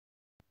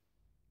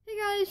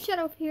Hey guys,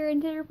 Shadow Wolfie here,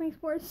 and today we're playing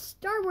more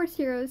Star Wars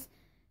Heroes.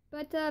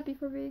 But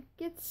before we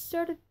get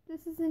started,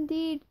 this is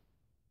indeed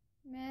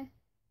meh.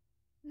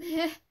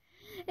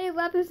 A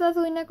Lapis,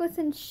 lazuli necklace,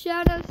 and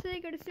Shadow City.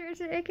 Go to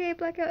Series, aka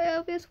Blackout,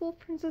 Elvis, Wolf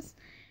Princess,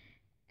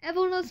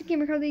 Evelyn Wilson,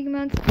 Gamer Card League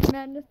Mounts,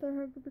 Madness,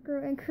 the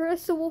Girl, and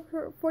Carissa Wolf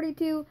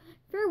 42.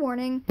 Fair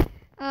warning,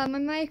 my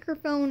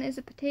microphone is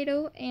a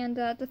potato, and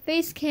the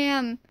face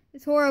cam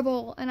is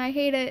horrible, and I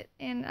hate it,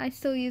 and I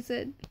still use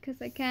it because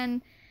I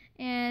can.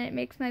 And it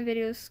makes my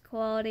videos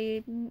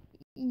quality.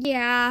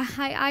 Yeah,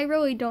 I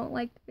really don't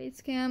like the face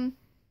cam.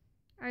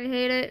 I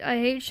hate it. I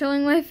hate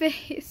showing my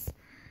face.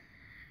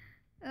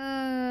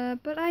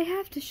 But I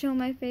have to show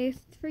my face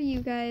for you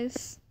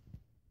guys.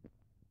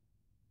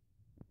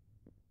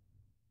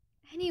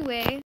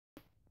 Anyway.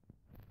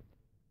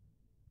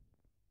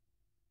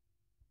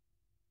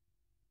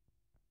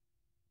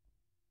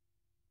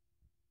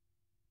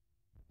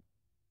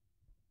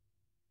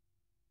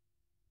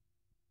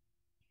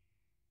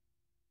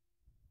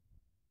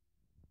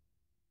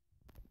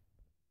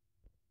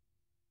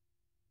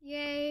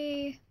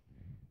 Yay.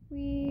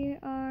 We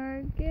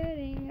are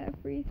getting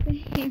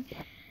everything.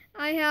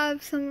 I have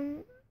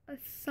a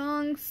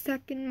song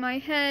stuck in my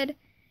head,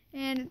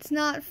 and it's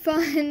not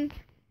fun.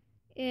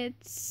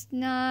 It's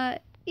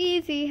not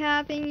easy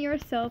having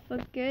yourself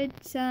a good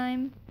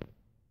time.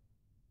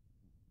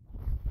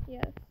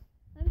 Yes.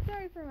 I'm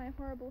sorry for my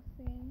horrible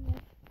singing.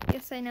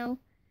 Yes, I know.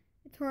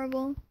 It's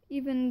horrible,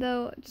 even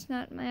though it's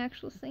not my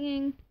actual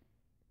singing.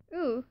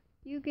 Ooh,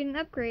 you can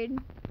upgrade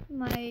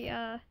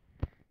my,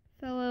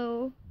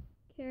 fellow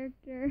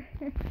character.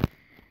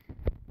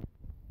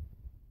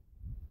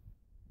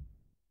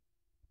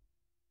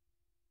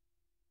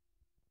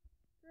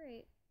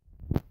 Great.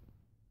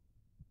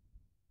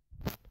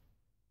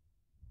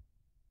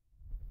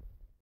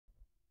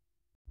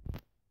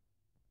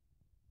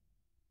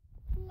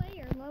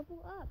 Player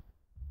level up.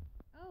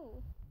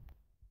 Oh.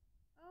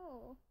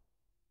 Oh.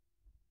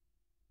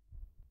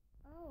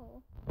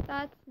 Oh.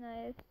 That's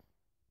nice.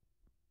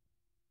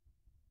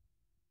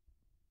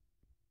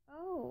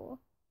 Oh.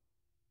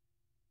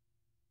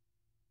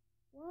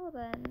 Well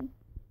then.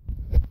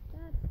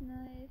 That's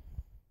nice.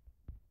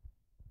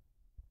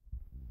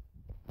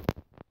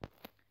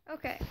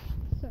 Okay,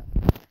 so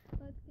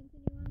let's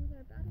continue on with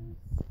our battles,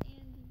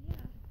 and yeah.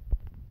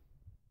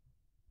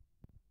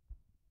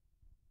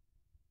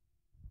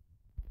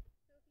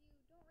 So if you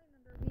don't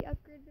remember, we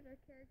upgraded our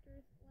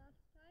characters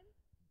last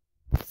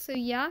time. So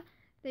yeah,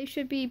 they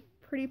should be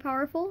pretty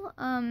powerful,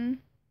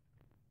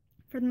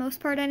 for the most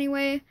part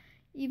anyway,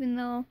 even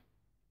though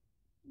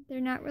they're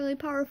not really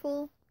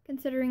powerful,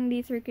 considering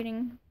these are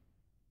getting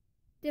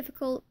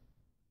difficult.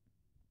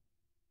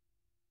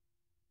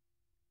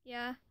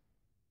 Yeah.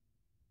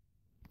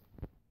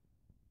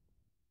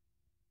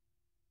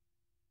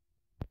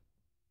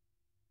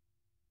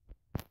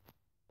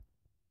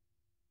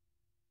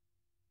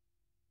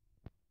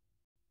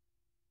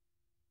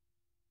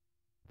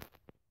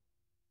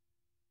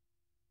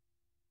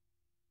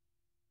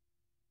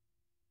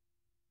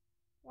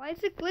 Why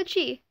is it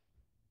glitchy?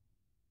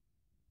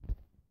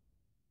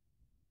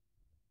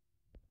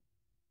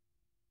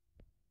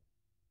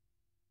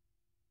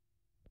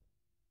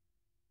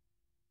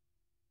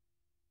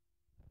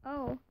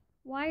 Oh,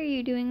 why are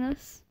you doing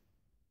this?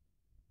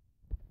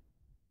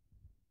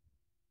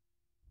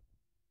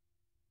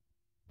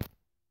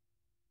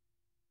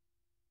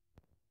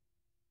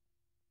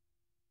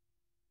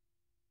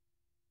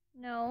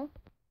 No.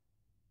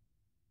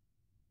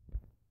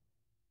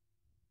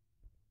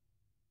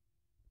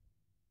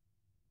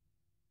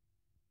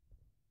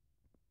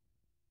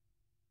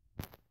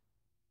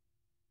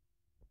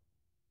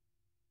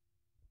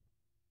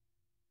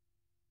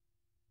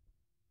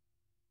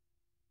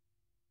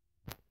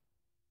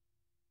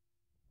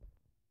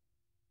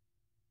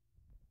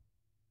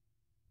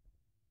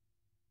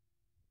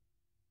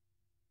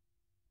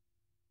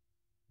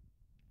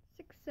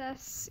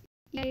 Success.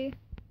 Yay.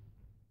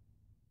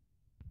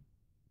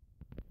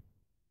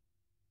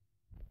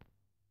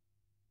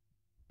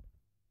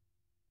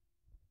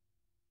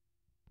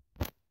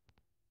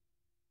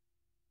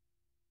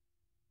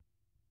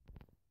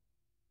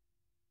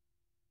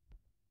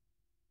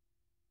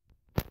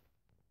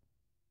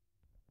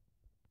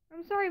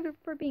 I'm sorry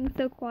for being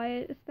so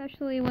quiet,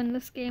 especially when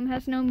this game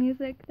has no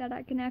music that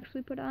I can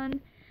actually put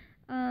on.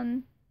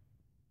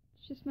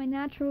 It's just my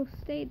natural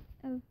state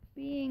of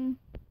being.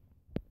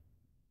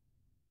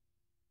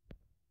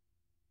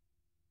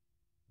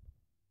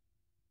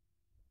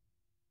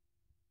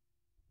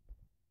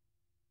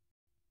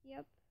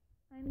 Yep,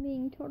 I'm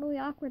being totally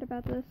awkward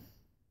about this.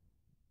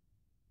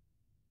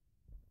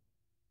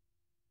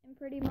 And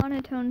pretty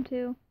monotone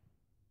too.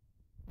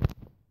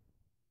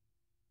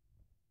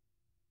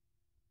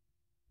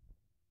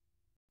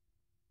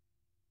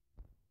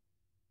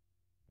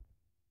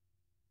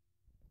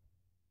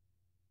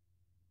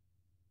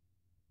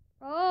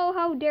 Oh,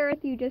 how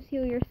dareth you just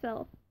heal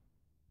yourself.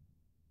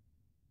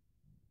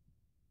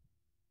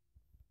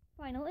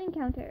 Final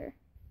encounter.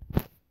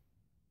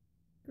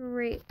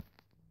 Great.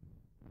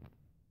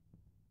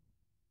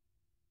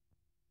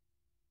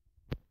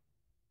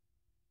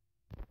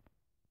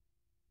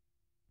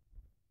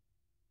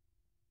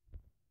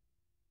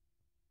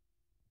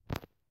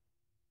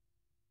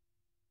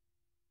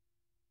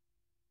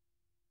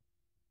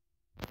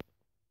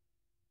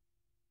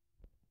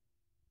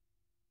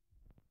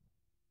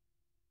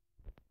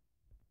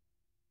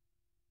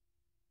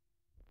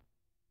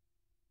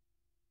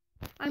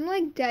 I'm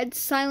like dead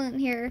silent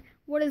here.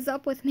 What is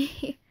up with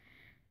me?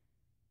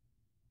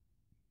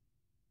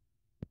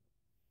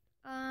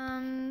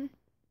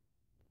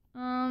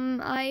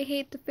 I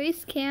hate the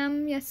face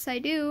cam. Yes, I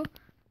do.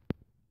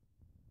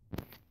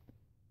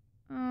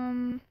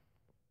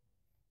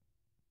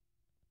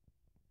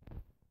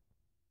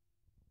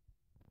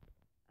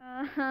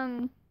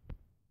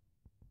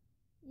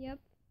 Yep.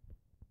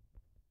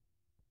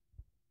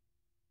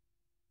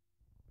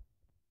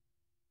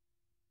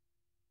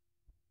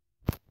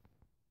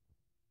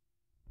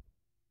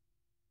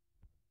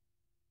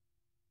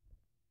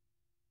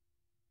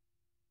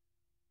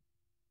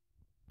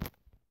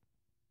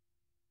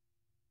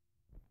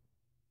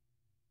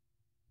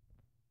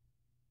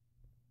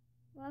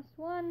 Last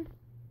one.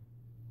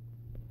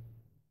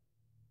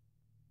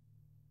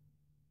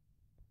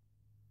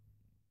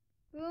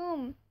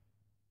 Boom.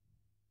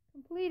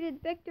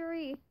 Completed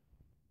victory.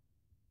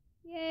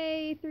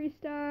 Yay, 3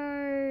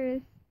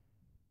 stars.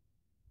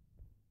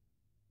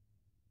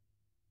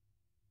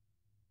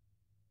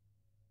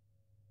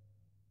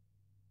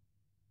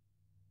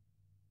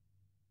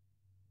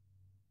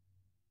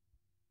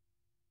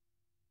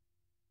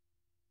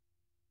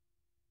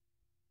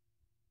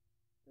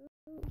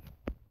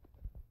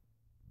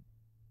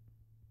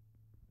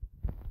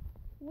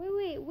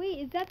 Wait,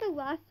 is that the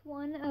last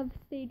one of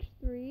stage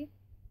 3?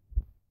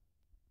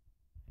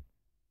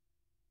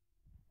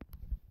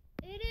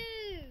 It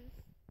is!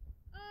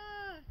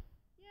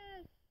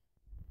 Yes!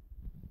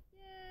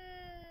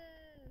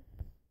 Yes!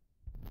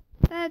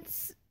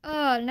 That's,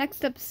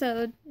 next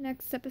episode.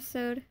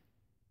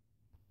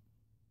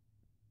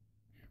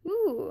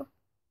 Ooh!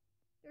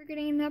 They're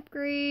getting an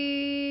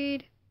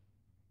upgrade.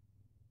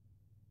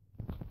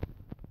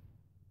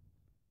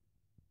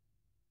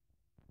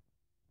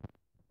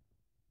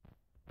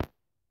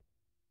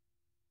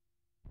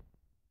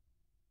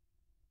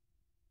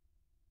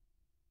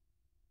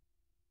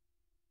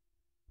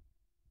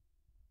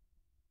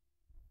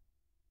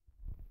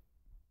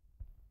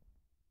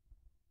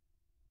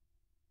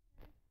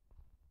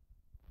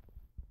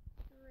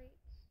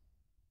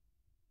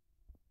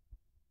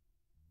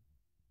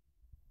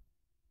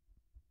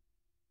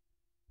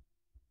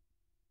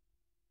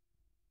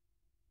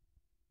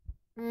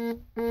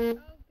 Great. Oh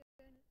goodness.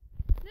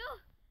 No!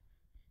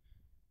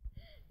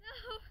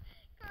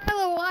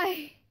 Carla,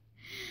 why?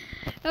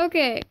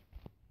 Okay.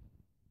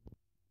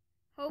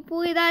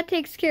 Hopefully that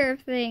takes care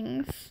of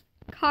things.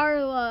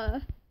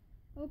 Carla.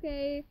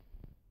 Okay.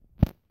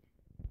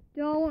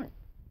 Don't.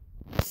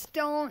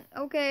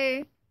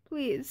 Okay.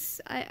 Please.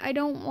 I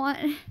don't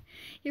want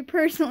your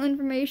personal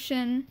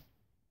information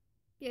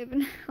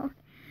given out.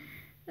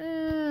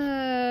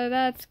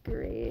 That's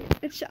great.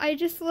 I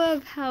just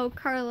love how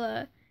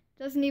Carla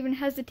doesn't even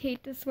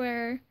hesitate to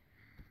swear.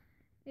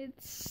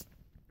 It's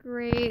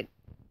great.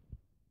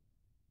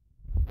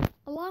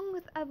 Along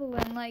with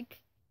Evelyn,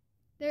 like,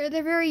 they're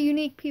very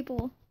unique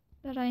people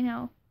that I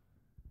know.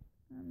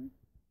 Yeah.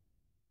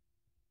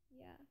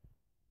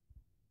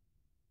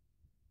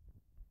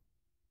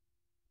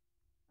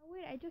 Oh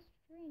wait, I just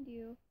trained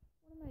you.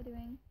 What am I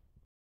doing?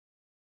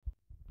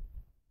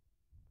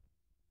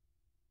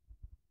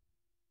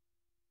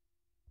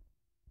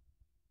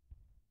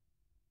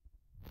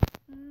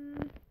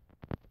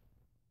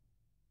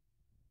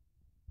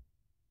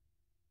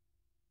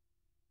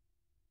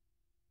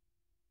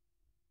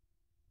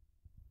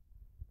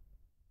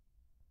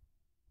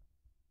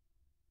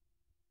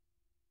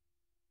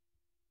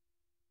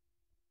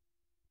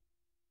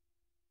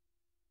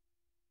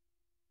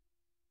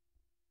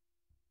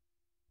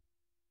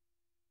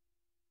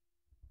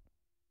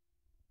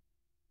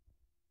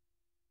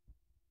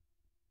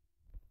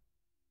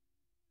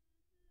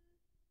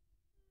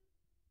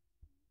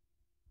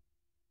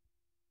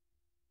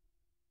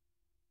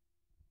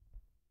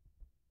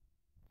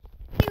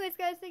 Anyways,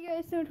 guys, thank you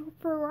guys so much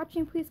for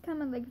watching. Please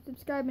comment, like,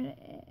 subscribe,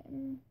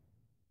 and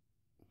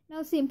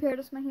I'll see you in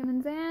paradise, my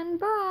humans, and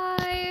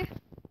bye!